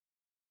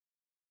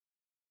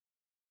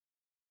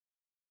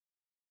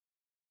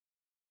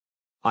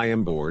I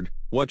am bored,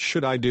 what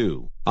should I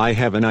do? I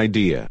have an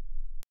idea.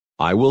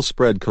 I will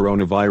spread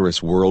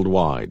coronavirus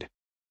worldwide.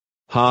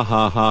 Ha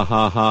ha ha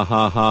ha ha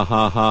ha ha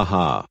ha ha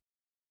ha.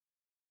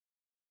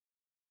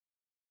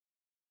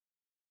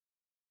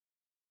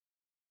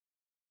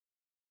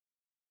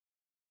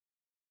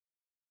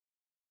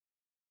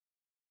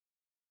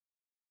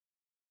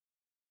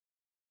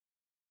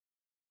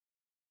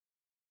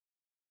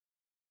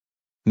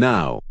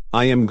 Now,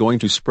 I am going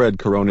to spread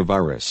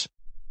coronavirus.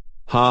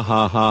 Ha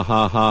ha ha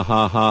ha ha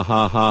ha ha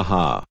ha ha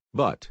ha.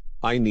 But,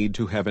 I need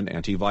to have an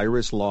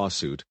antivirus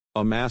lawsuit,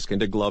 a mask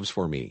and a gloves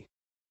for me.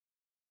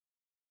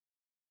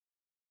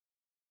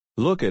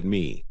 Look at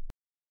me.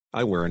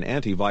 I wear an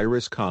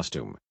antivirus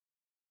costume.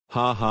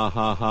 Ha ha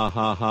ha ha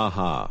ha ha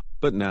ha.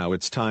 But now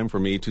it's time for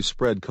me to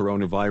spread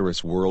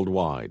coronavirus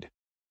worldwide.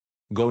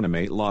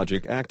 Gonamate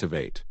logic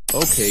activate.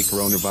 Okay,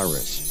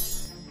 coronavirus.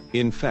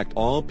 Infect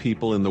all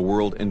people in the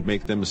world and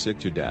make them sick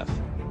to death.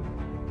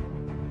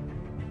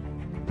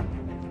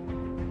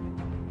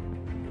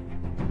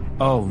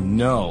 Oh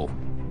no.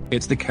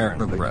 It's the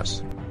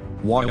coronavirus.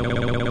 Why?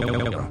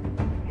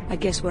 I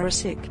guess we're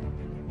sick.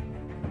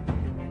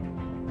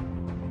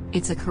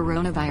 It's a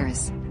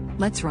coronavirus.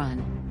 Let's run.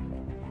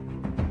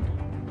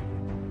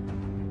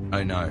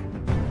 Oh no.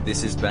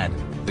 This is bad.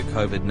 The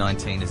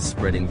COVID-19 is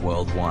spreading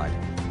worldwide.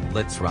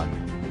 Let's run.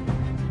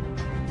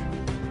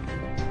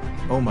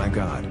 Oh my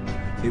god.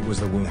 It was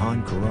the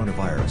Wuhan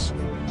coronavirus.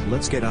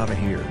 Let's get out of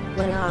here.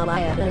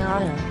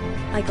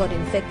 I got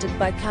infected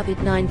by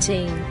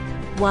COVID-19.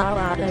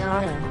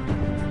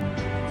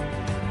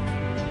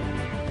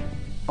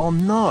 Oh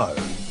no.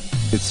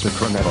 It's the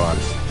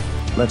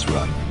coronavirus. Let's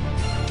run.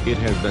 It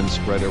has been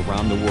spread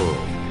around the world.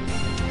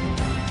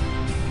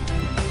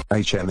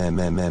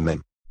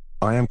 HMMMMM.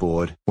 I am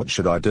bored, what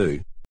should I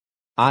do?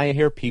 I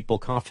hear people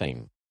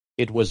coughing.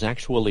 It was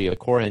actually a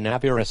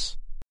coronavirus.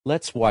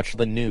 Let's watch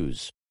the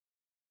news.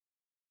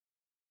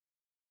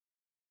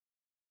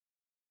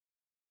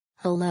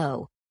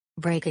 Hello.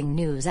 Breaking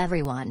news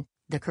everyone.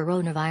 The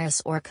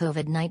coronavirus or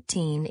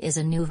COVID-19 is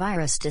a new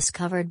virus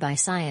discovered by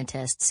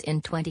scientists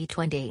in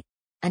 2020.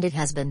 And it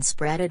has been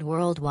spreaded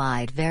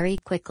worldwide very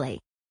quickly.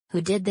 Who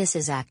did this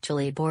is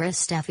actually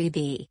Boris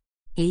StefieB.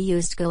 He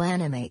used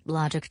GoAnimate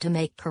logic to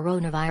make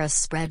coronavirus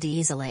spread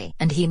easily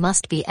and he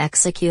must be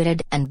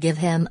executed and give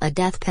him a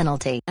death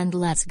penalty. And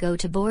let's go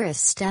to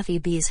Boris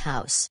StefieB's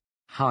house.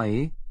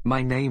 Hi,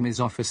 my name is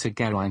Officer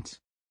Geraint.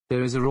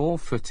 There is a raw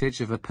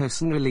footage of a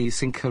person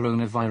releasing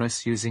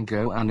coronavirus using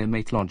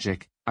GoAnimate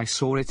logic. I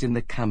saw it in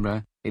the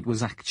camera, it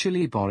was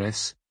actually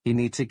Boris. He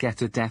need to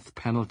get a death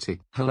penalty.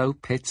 Hello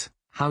Pit,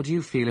 how do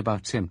you feel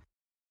about him?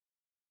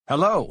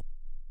 Hello.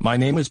 My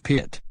name is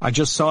Pit. I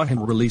just saw him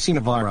releasing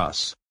a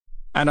virus.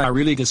 And I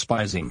really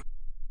despise him.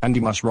 And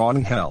he must rot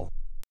in hell.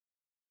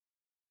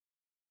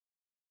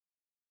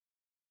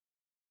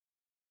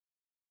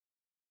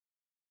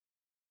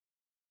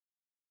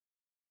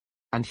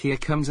 And here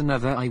comes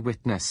another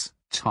eyewitness,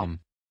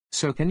 Tom.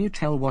 So can you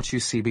tell what you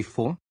see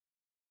before?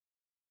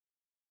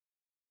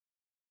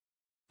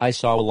 I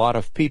saw a lot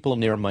of people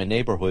near my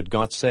neighborhood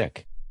got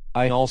sick.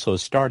 I also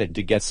started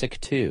to get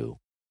sick too.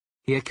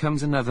 Here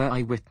comes another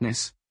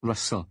eyewitness,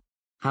 Russell.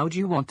 How do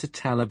you want to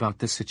tell about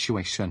the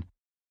situation?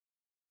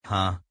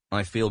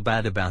 I feel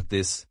bad about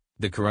this.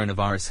 The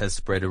coronavirus has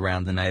spread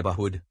around the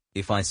neighborhood.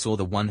 If I saw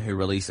the one who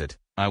released it,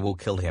 I will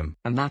kill him.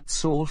 And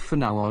that's all for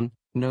now on.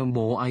 No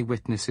more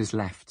eyewitnesses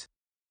left.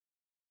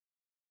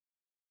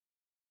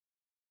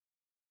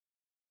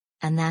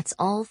 And that's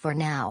all for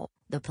now.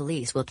 The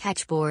police will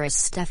catch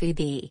Boris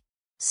StefieB.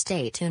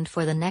 Stay tuned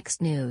for the next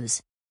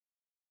news.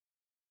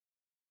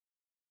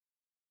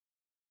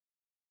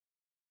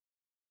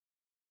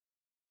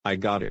 I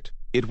got it.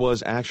 It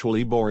was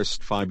actually Boris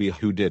StefieB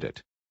who did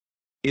it.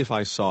 If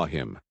I saw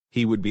him,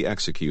 he would be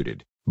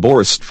executed.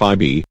 Boris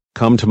StefieB,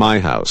 come to my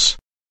house.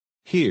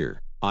 Here,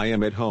 I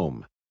am at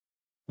home.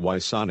 Why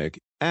Sonic,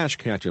 Ash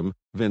Ketchum,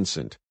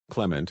 Vincent,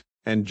 Clement,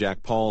 and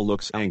Jack Paul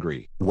looks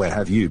angry. Where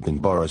have you been,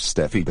 Boris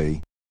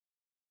StefieB?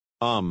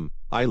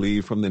 I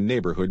leave from the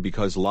neighborhood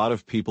because a lot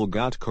of people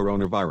got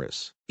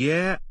coronavirus.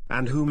 Yeah,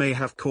 and who may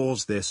have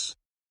caused this?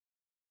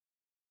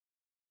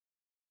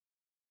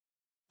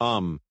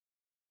 A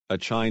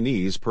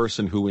Chinese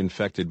person who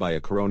infected by a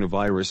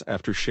coronavirus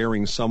after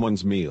sharing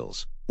someone's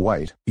meals.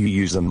 Wait, you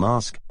use a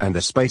mask and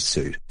a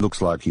spacesuit.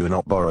 Looks like you're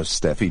not Boris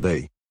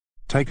StefieB.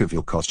 Take off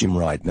your costume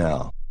right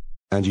now.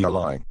 And you're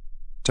lying.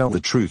 Tell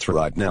the truth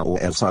right now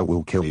or else I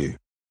will kill you.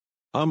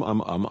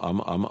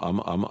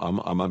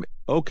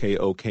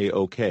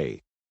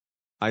 Okay.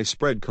 I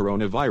spread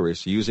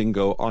coronavirus using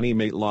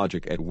GoAnimate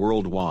logic at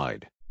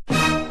worldwide.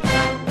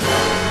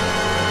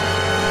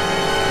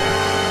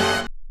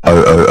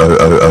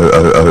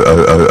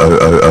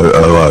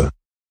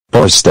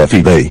 Boris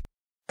StefieB.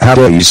 How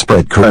dare you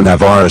spread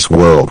coronavirus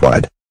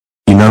worldwide?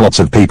 You know lots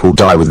of people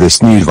die with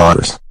this new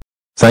virus.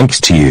 Thanks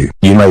to you,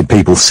 you made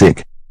people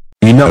sick.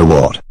 You know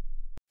what?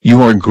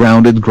 You are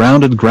grounded for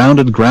 1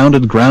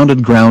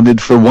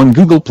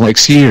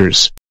 Googleplex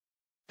years.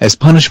 As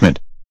punishment,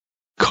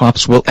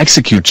 cops will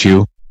execute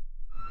you.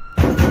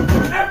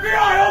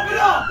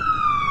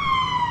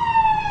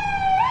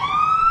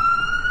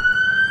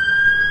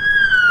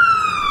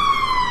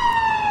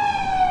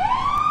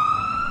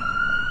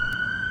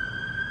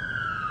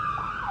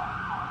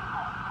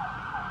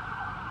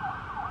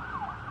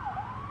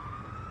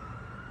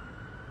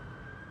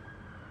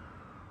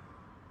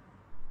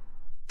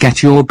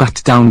 Get your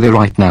butt down there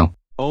right now.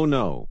 Oh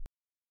no.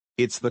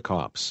 It's the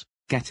cops.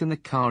 Get in the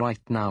car right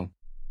now.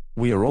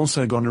 We are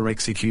also gonna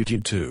execute you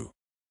too.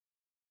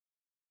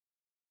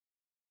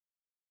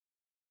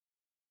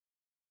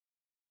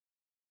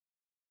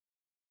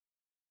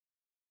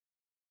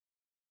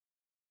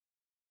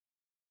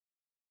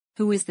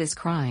 Who is this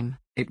crime?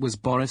 It was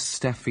Boris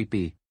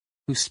StefieB,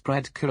 who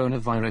spread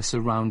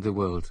coronavirus around the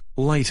world.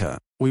 Later,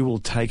 we will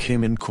take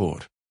him in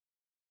court.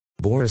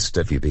 Boris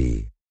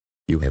StefieB.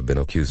 You have been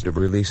accused of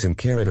releasing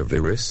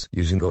coronavirus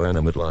using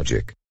animate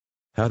logic.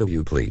 How do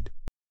you plead?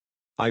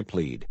 I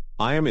plead.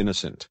 I am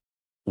innocent.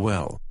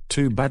 Well,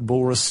 too bad,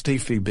 Boris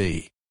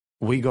StefieB.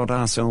 We got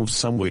ourselves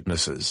some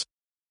witnesses.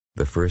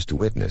 The first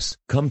witness,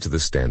 come to the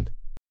stand.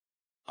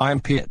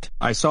 I'm Pitt.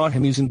 I saw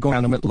him using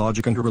animate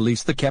logic and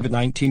release the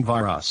COVID-19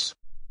 virus.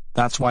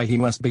 That's why he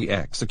must be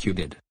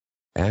executed.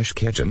 Ash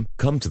Ketchum,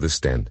 come to the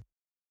stand.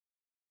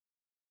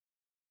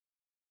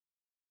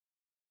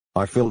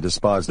 I feel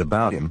despised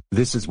about him.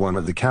 This is one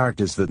of the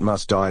characters that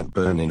must die and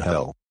burn in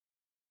hell.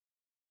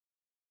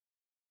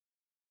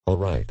 All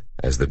right,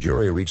 as the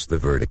jury reached the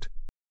verdict.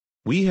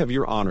 We have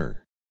your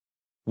honor.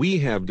 We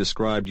have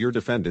described your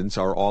defendants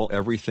are all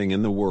everything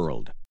in the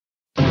world.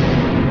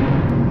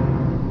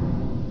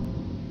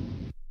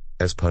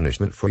 As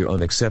punishment for your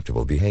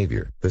unacceptable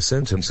behavior, the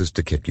sentence is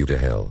to kick you to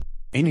hell.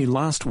 Any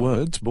last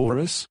words,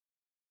 Boris?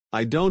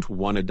 I don't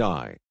want to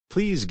die.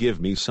 Please give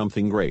me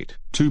something great.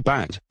 Too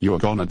bad, you're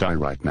gonna die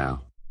right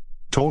now.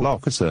 Tall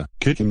officer,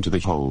 kick him to the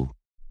hole.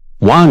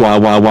 Wah wah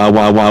wah wah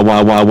wah wah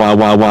wah wah wah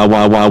wah wah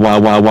wah wah wah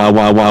wah wah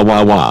wah wah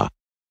wah wah.